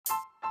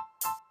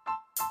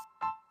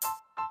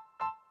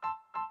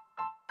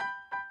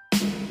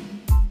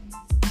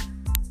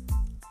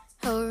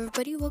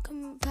everybody,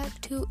 welcome back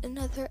to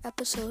another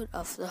episode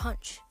of The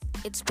Hunch.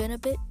 It's been a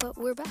bit, but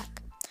we're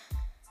back.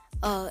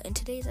 In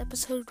today's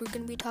episode, we're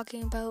going to be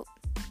talking about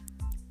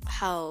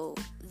how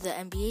the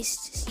NBA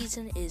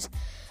season is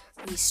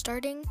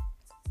restarting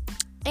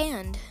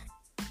and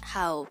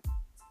how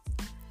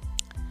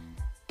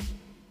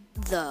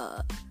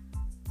the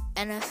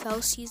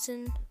NFL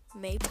season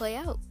may play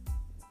out.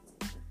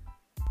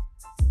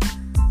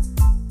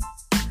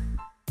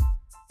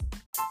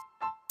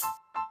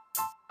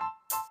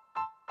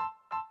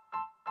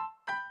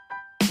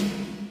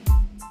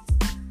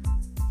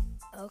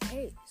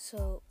 Okay,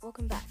 so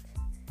welcome back.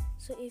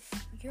 So if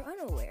you're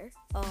unaware,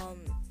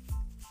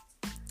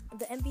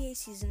 the NBA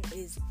season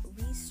is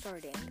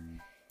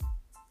restarting,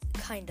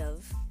 kind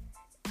of,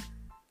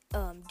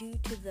 due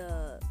to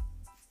the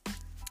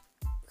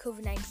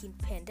COVID-19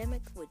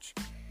 pandemic, which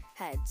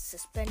had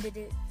suspended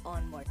it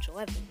on March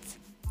 11th.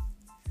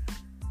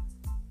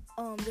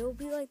 There will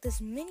be like this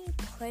mini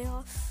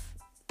playoff,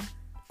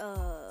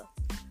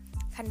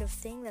 kind of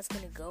thing that's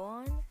gonna go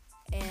on,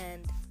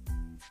 and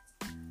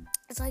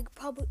it's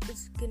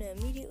gonna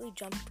immediately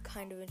jump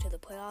kind of into the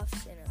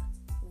playoffs in a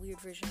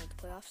weird version of the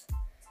playoffs.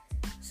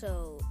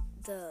 So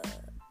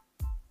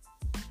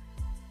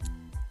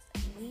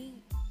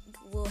we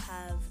will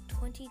have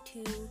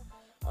 22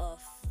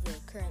 of the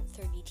current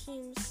 30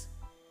 teams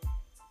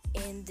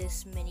in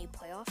this mini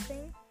playoff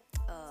thing,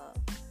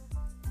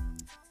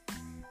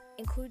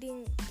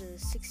 including the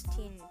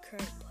 16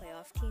 current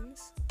playoff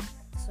teams.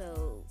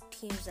 So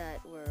teams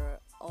that were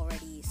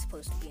already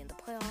supposed to be in the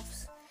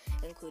playoffs,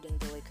 including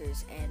the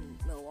Lakers and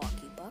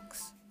Milwaukee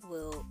Bucks,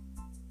 will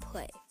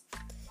play.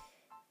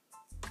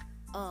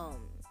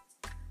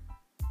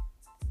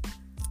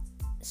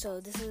 So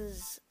this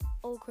is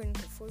all according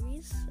to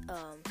Forbes,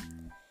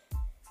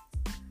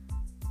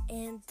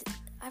 and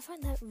I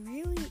find that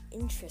really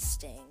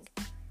interesting,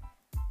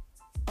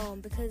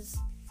 because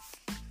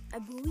I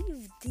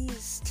believe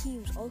these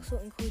teams also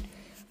include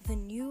the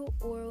New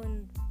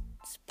Orleans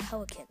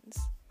Pelicans,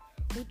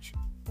 which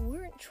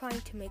weren't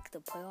trying to make the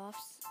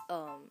playoffs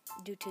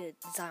due to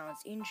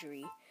Zion's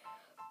injury,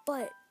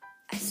 but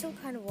I still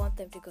kind of want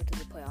them to go to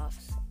the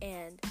playoffs,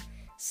 and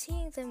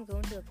seeing them go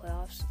into the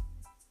playoffs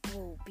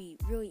will be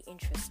really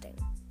interesting.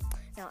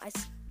 Now,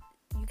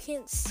 you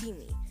can't see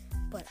me,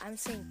 but I'm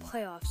saying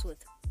playoffs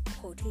with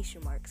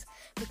quotation marks,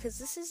 because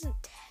this isn't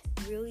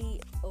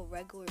really a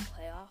regular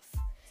playoff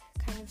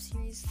kind of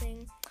series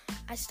thing.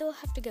 I still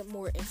have to get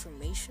more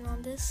information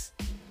on this,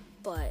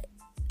 but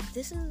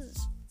this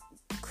is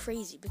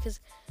crazy, because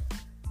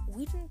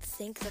we didn't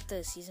think that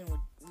the season would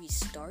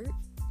restart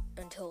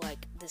until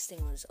this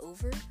thing was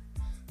over.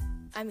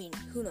 I mean,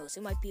 who knows,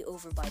 it might be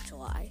over by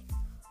July.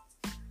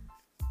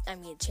 I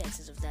mean,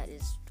 chances of that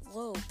is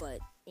low, but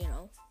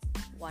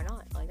why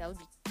not? That would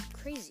be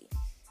crazy.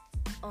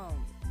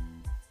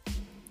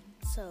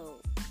 So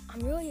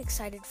I'm really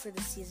excited for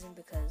this season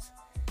because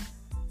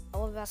I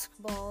love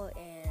basketball,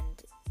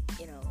 and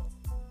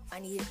I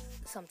need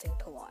something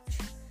to watch.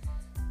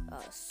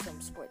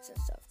 Some sports and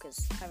stuff,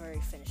 because I've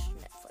already finished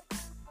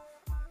Netflix,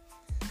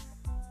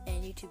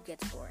 and YouTube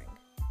gets boring.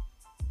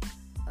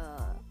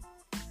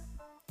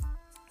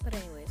 But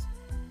anyways,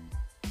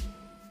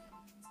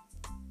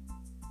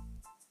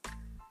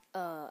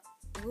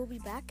 we'll be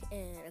back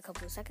in a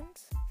couple of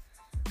seconds.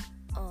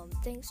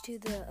 Thanks to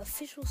the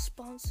official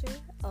sponsor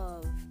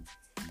of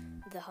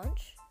The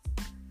Hunch,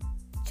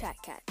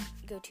 ChatCat.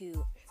 Go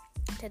to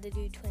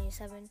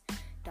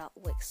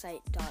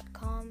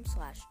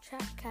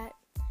teddydude27.wixsite.com/chatcat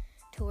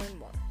to learn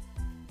more.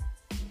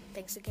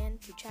 Thanks again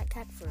to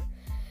ChatCat for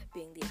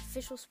being the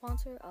official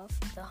sponsor of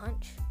The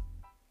Hunch.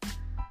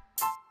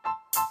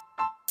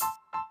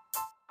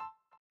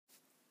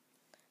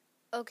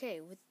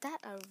 Okay, with that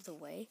out of the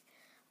way,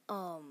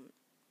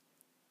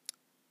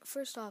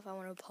 first off, I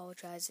want to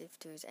apologize if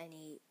there's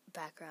any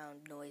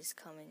background noise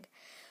coming.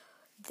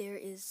 There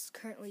is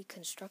currently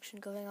construction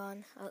going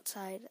on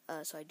outside,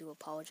 so I do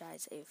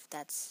apologize if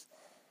that's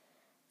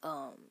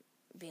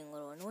being a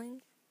little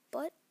annoying,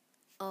 but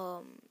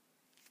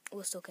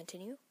we'll still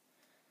continue.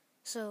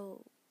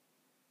 So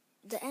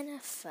the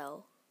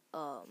NFL,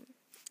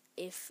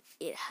 if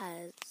it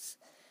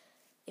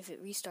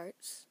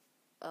restarts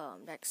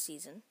next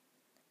season,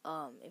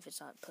 if it's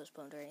not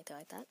postponed or anything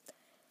like that,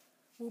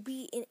 will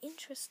be an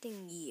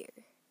interesting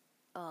year,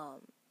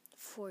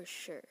 for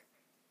sure.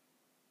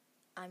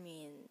 I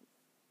mean,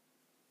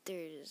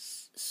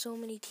 there's so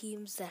many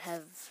teams that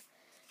have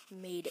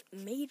made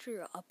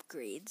major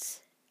upgrades,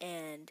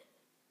 and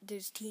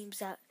there's teams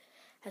that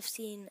have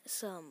seen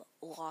some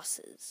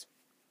losses.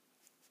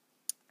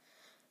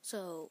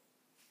 So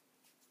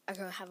I'm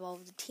going to have all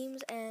of the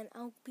teams, and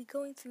I'll be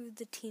going through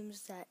the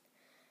teams that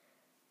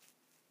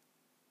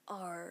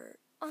are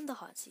on the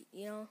hot seat,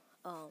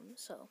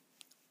 so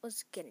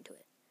let's get into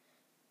it.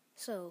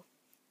 So,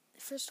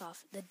 first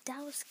off, the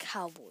Dallas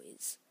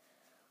Cowboys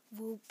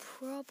will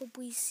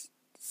probably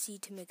see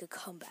to make a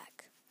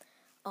comeback.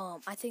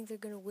 I think they're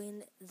going to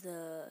win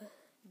the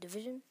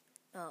division.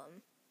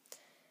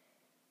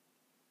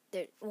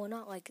 they're, well,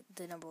 not like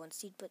the number 1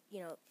 seed, but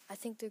I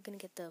think they're gonna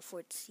get the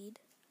 4th seed.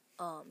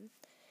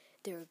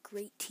 They're a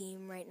great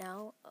team right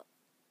now.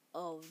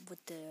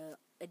 With the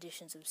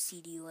additions of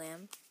CeeDee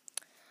Lamb.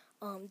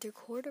 Their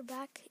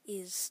quarterback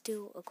is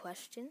still a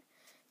question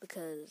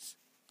because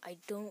I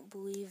don't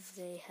believe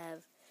they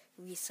have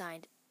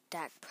re-signed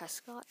Dak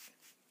Prescott.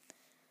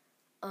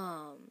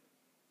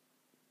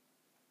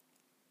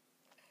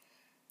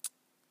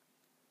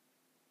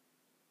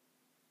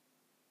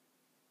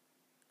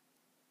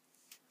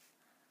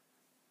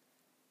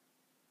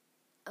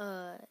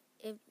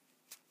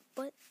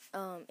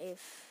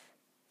 If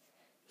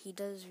he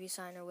does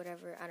resign or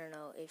whatever, I don't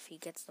know if he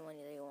gets the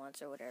money that he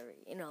wants or whatever,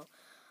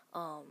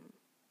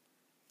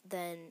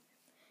 then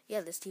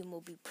yeah, this team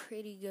will be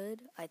pretty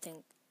good. I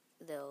think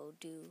they'll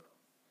do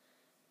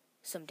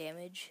some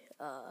damage.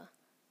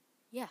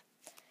 Yeah.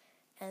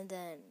 And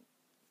then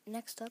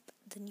next up,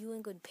 the New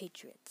England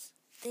Patriots.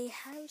 They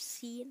have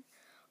seen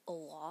a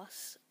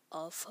loss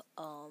of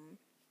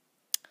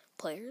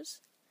players,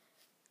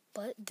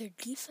 but their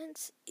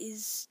defense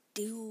is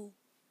still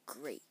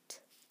great.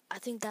 I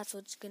think that's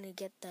what's going to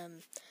get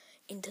them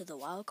into the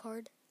wild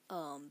card,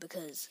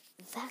 because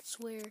that's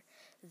where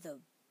the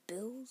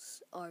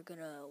Bills are going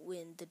to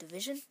win the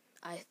division.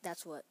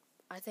 That's what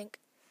I think.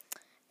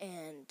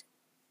 And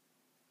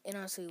it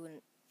honestly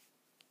wouldn't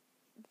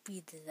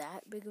be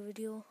that big of a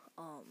deal.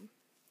 But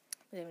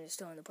I mean, they're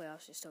still in the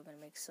playoffs. They're still going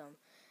to make some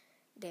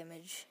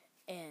damage.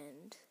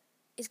 And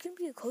it's going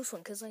to be a close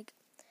one because, like,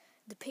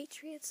 the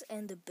Patriots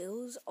and the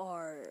Bills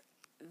are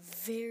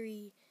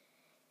very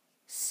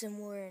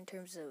similar in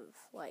terms of,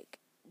 like,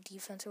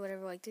 defense or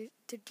whatever. Like,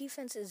 their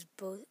defense is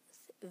both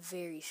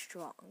very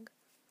strong.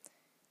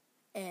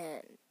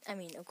 And, I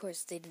mean, of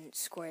course, they didn't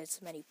score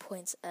as many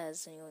points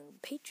as the New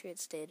England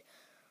Patriots did.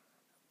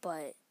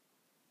 But,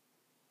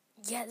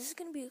 yeah, this is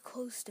going to be a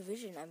close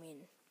division. I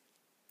mean,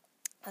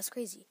 that's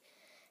crazy.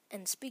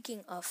 And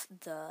speaking of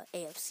the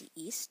AFC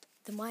East,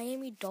 the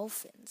Miami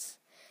Dolphins.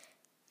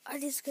 Are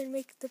they going to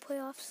make the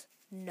playoffs?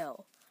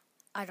 No,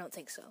 I don't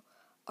think so.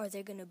 Are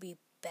they going to be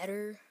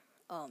better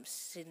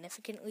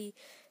significantly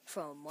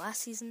from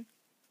last season?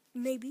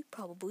 Maybe,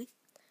 probably.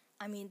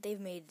 I mean, they've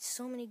made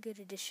so many good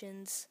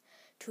additions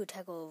to a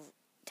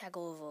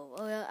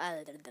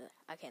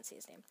I can't say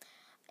his name.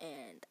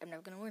 And I'm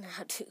never going to learn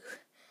how to.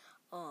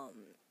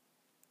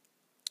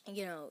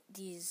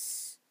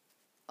 These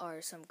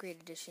are some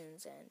great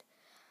additions, and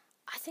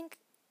I think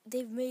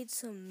they've made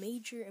some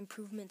major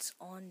improvements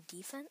on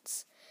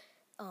defense.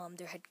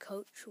 Their head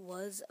coach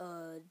was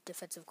a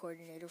defensive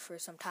coordinator for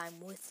some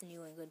time with the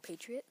New England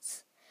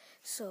Patriots.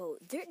 So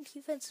their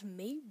defense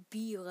may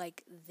be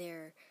like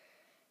their,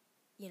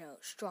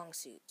 strong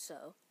suit.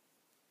 So,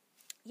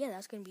 yeah,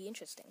 that's going to be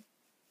interesting.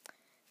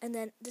 And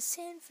then the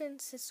San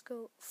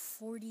Francisco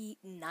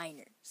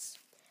 49ers.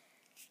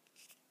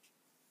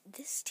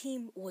 This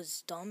team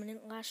was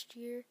dominant last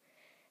year,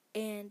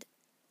 and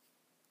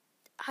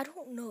I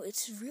don't know,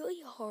 it's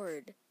really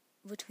hard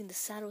between the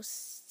Seattle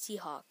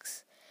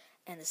Seahawks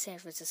and the San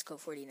Francisco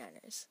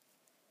 49ers.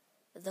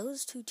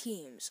 Those two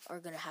teams are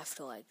going to have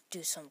to,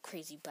 do some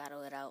crazy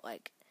battle it out.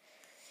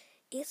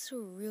 It's a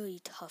really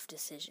tough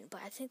decision,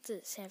 but I think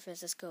that San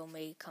Francisco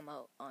may come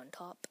out on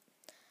top.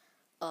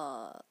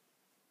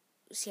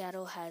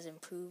 Seattle has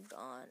improved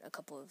on a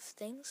couple of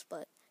things,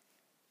 but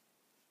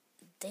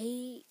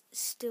they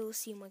still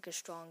seem like a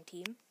strong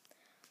team.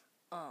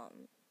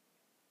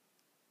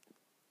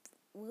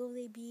 Will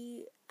they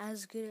be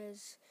as good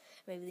as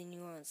maybe the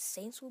New Orleans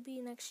Saints will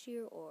be next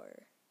year,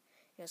 or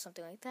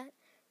something like that?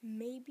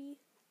 Maybe,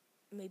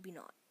 maybe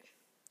not.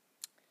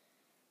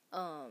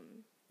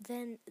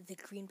 Then the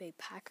Green Bay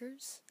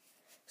Packers.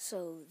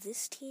 So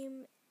this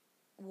team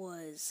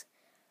was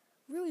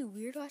really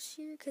weird last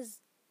year because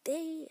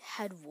they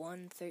had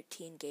won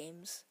 13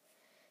 games,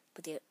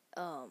 but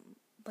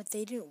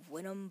they didn't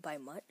win them by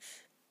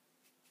much.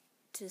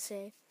 To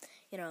say,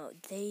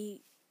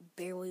 they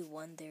barely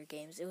won their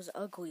games. It was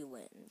ugly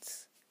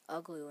wins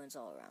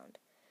all around.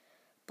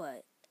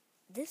 But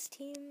this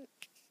team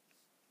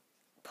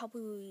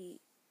probably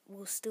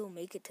will still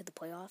make it to the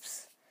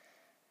playoffs,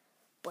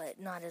 but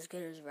not as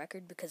good as a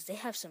record because they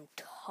have some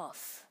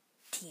tough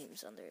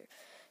teams on their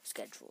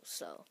schedule.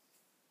 So,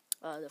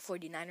 the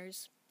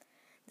 49ers,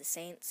 the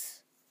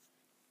Saints,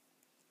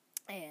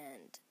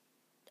 and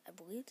I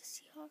believe the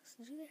Seahawks.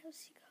 Do they have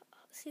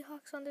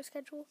Seahawks on their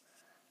schedule?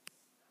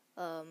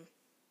 I'm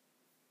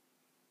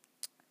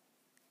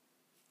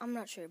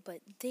not sure,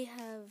 but they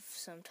have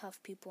some tough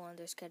people on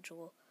their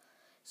schedule,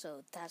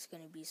 so that's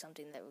going to be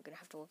something that we're going to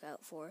have to look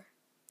out for.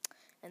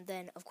 And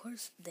then, of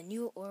course, the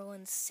New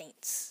Orleans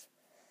Saints.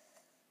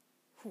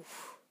 Whew.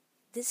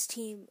 This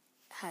team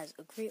has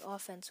a great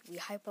offense. We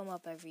hype them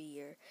up every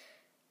year.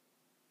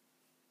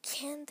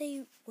 Can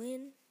they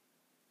win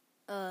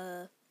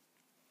a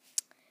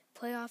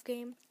playoff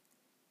game?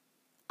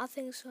 I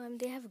think so. I mean,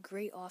 they have a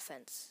great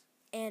offense.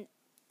 And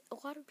a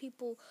lot of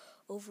people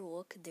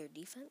overlook their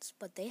defense,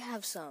 but they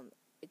have some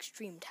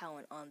extreme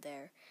talent on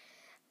there.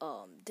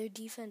 Their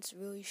defense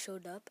really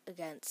showed up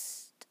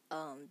against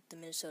the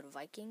Minnesota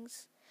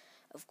Vikings.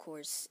 Of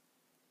course,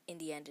 in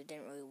the end, it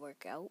didn't really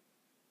work out,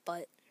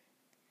 but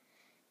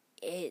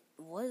it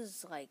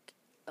was like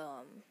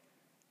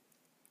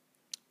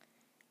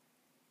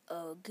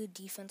a good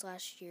defense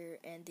last year,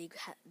 and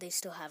they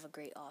still have a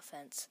great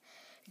offense.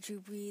 Drew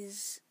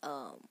Brees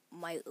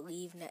might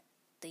leave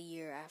the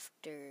year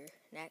after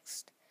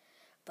next,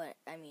 but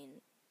I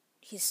mean,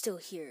 he's still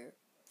here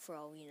for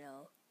all we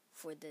know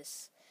for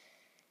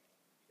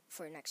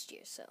next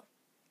year. So,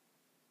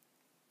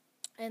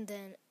 and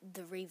then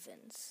the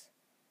Ravens.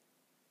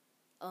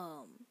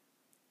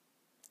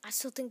 I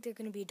still think they're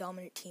going to be a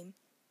dominant team.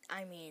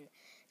 I mean,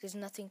 there's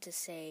nothing to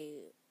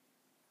say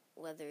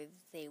whether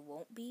they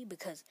won't be,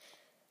 because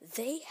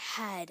they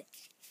had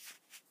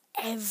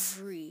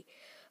everybody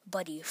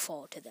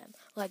fall to them.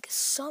 Like,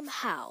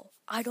 somehow,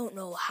 I don't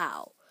know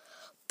how,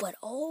 but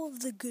all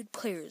of the good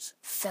players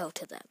fell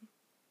to them.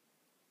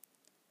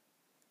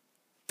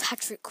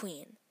 Patrick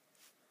Queen.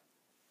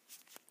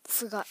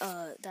 Forgot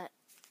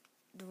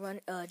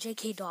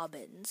J.K.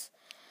 Dobbins.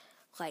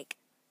 Like,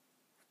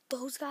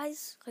 those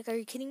guys? Like, are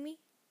you kidding me?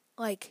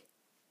 Like,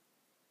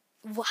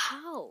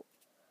 how?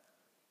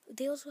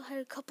 They also had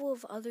a couple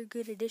of other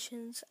good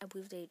additions. I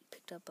believe they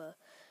picked up a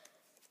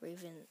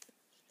Raven.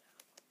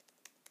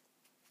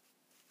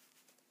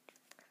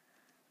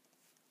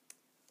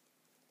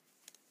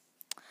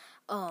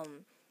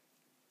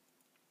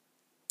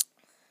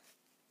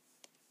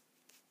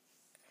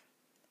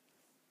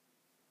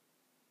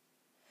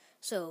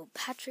 So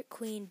Patrick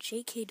Queen,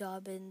 J.K.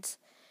 Dobbins,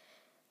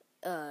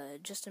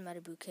 Justin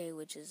Madubuike,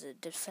 which is a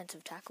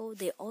defensive tackle.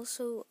 They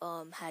also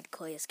had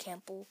Calais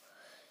Campbell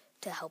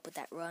to help with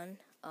that run.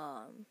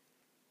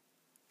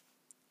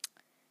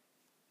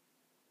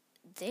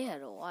 They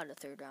had a lot of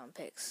third-round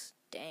picks.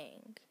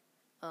 Dang.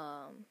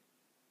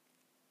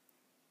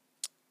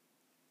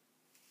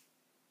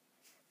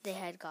 They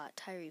had got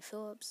Tyree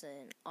Phillips,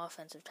 an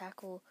offensive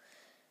tackle.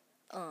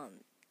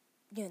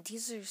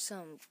 These are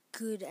some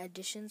good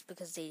additions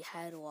because they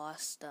had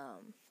lost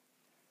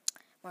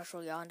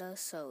Marshall Yanda.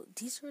 So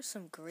these were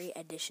some great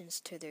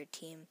additions to their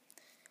team.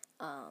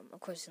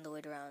 Of course, in the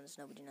later rounds,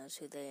 nobody knows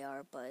who they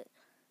are, but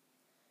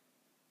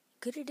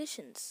good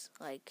additions.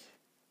 Like,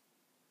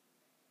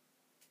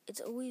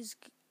 it's always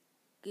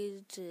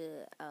good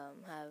to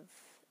have,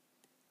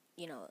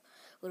 a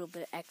little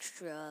bit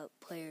extra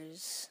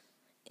players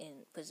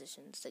in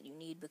positions that you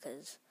need,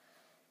 because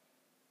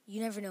you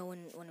never know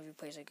when one of your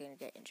players are going to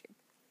get injured.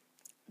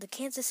 The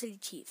Kansas City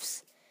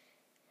Chiefs,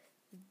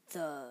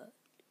 the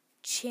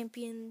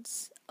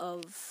champions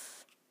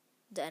of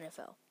the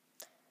NFL.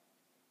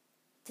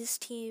 This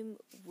team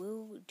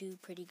will do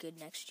pretty good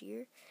next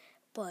year,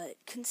 but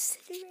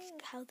considering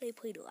how they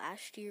played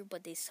last year,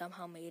 but they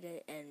somehow made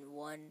it and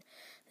won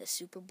the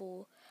Super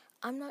Bowl,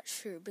 I'm not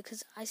sure,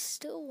 because I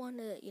still want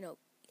to,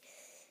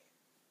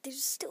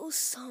 there's still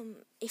some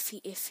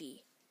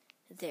iffy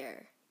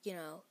there,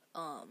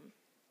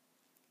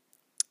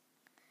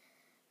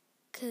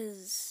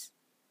 because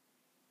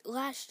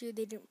last year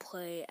they didn't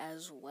play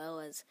as well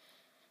as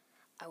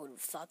I would have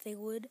thought they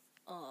would.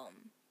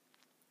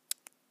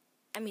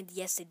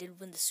 Yes, they did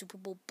win the Super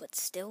Bowl, but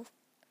still,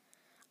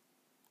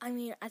 I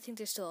think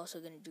they're still also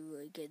going to do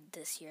really good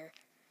this year.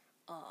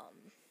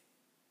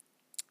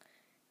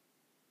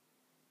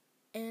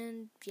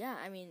 And yeah,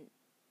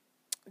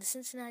 the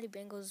Cincinnati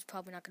Bengals is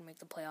probably not going to make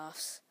the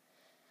playoffs.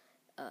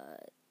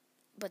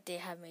 But they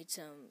have made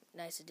some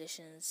nice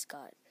additions.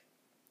 Got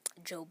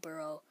Joe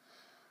Burrow,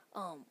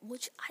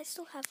 which I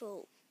still have a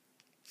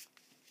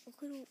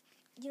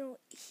little,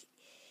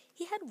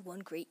 he had one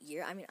great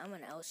year. I'm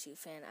an LSU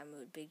fan. I'm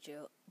a big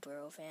Joe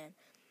Burrow fan.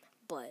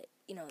 But,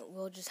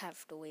 we'll just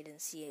have to wait and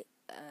see it,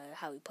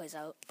 how he plays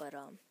out. But,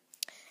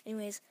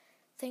 anyways,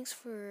 thanks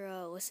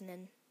for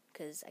listening,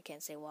 because I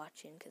can't say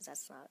watching, because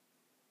that's not,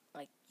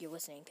 like, you're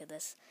listening to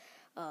this.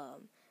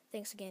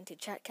 Thanks again to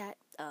ChatCat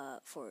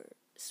for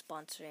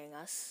sponsoring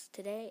us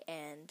today,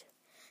 and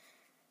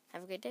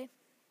have a great day.